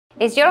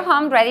Is your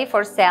home ready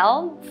for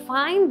sale?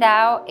 Find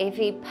out if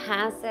it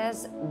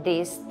passes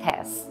these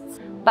tests.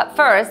 But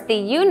first,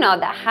 did you know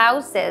that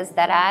houses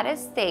that at a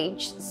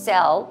stage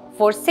sell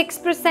for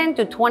 6%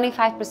 to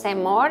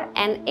 25% more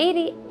and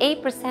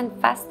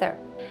 88% faster?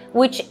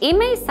 Which it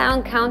may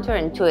sound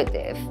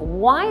counterintuitive.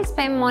 Why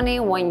spend money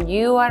when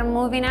you are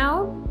moving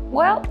out?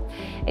 Well,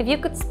 if you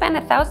could spend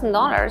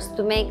 $1,000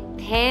 to make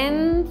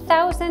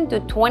 $10,000 to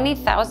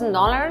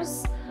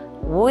 $20,000,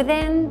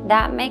 wouldn't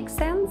that make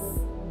sense?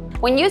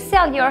 When you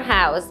sell your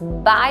house,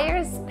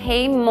 buyers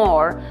pay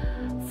more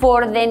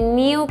for the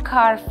new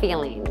car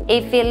feeling.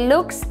 If it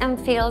looks and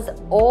feels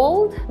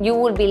old, you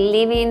will be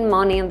leaving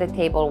money on the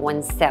table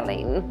when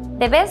selling.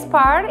 The best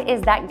part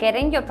is that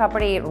getting your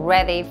property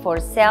ready for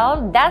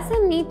sale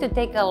doesn't need to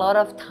take a lot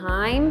of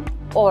time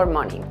or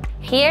money.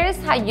 Here's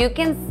how you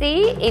can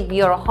see if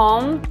your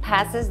home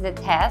passes the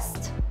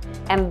test,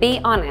 and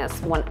be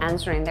honest when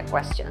answering the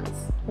questions.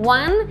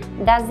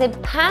 1. Does it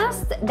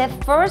pass the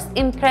first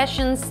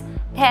impressions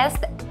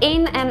test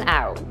in and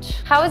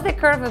out? How is the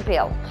curb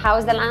appeal? How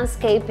is the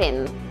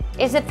landscaping?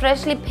 Is it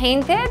freshly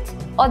painted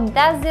or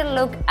does it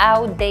look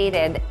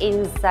outdated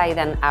inside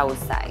and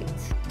outside?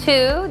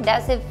 2.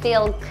 Does it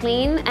feel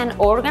clean and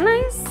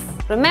organized?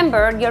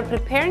 Remember, you're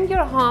preparing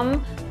your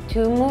home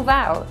to move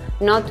out,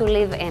 not to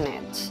live in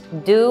it.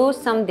 Do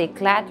some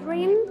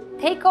decluttering.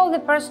 Take all the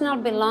personal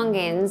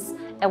belongings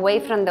away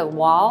from the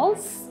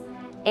walls,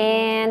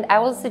 and I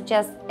will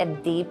suggest a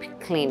deep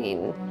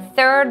cleaning.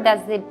 3rd,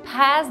 does it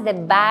pass the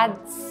bad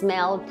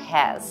smell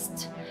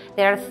test?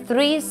 There are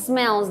 3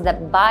 smells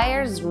that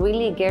buyers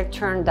really get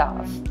turned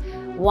off.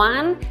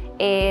 1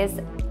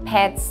 is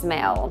pet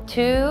smell,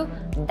 2,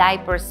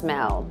 diaper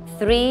smell,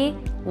 3,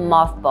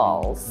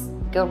 mothballs.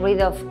 Get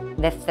rid of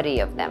the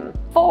 3 of them.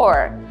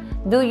 4,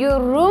 do your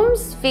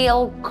rooms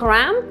feel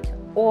cramped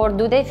or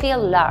do they feel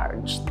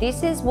large?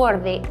 This is where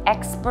the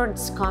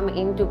experts come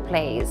into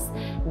place.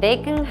 They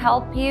can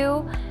help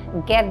you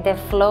get the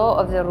flow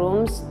of the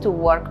rooms to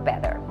work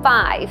better.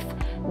 5,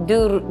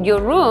 do your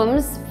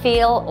rooms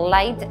feel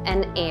light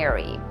and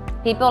airy?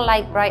 People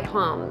like bright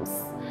homes.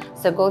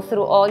 So go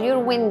through all your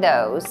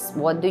windows.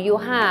 What do you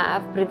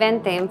have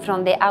preventing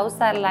from the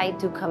outside light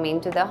to come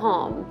into the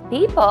home?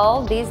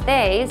 People these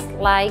days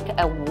like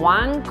a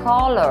one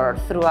color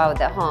throughout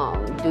the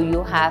home. Do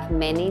you have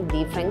many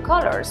different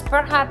colors?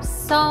 Perhaps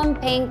some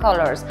paint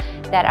colors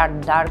that are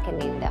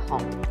darkening the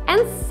home.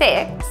 And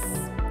 6,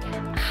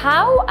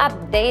 how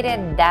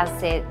updated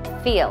does it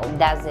feel?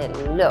 Does it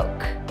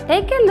look?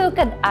 Take a look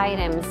at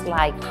items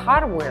like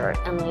hardware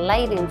and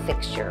lighting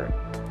fixture.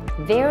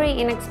 Very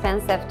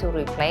inexpensive to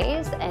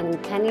replace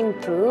and can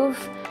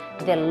improve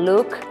the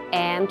look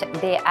and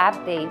the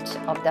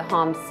update of the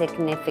home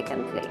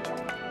significantly.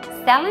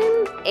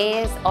 Selling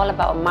is all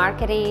about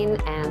marketing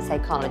and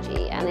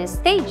psychology, and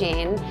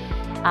staging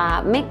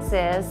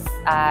mixes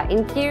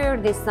interior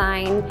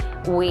design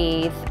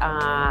with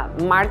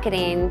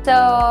marketing.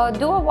 So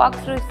do a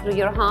walkthrough through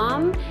your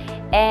home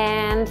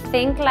and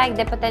think like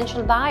the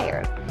potential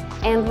buyer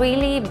and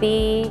really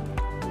be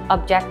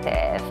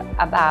objective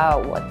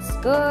about what's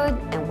good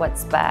and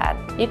what's bad.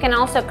 You can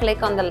also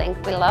click on the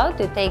link below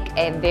to take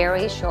a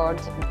very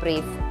short,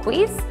 brief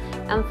quiz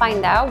and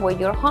find out where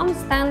your home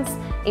stands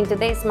in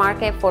today's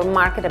market for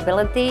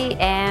marketability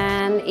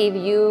and if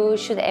you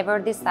should ever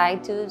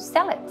decide to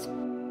sell it.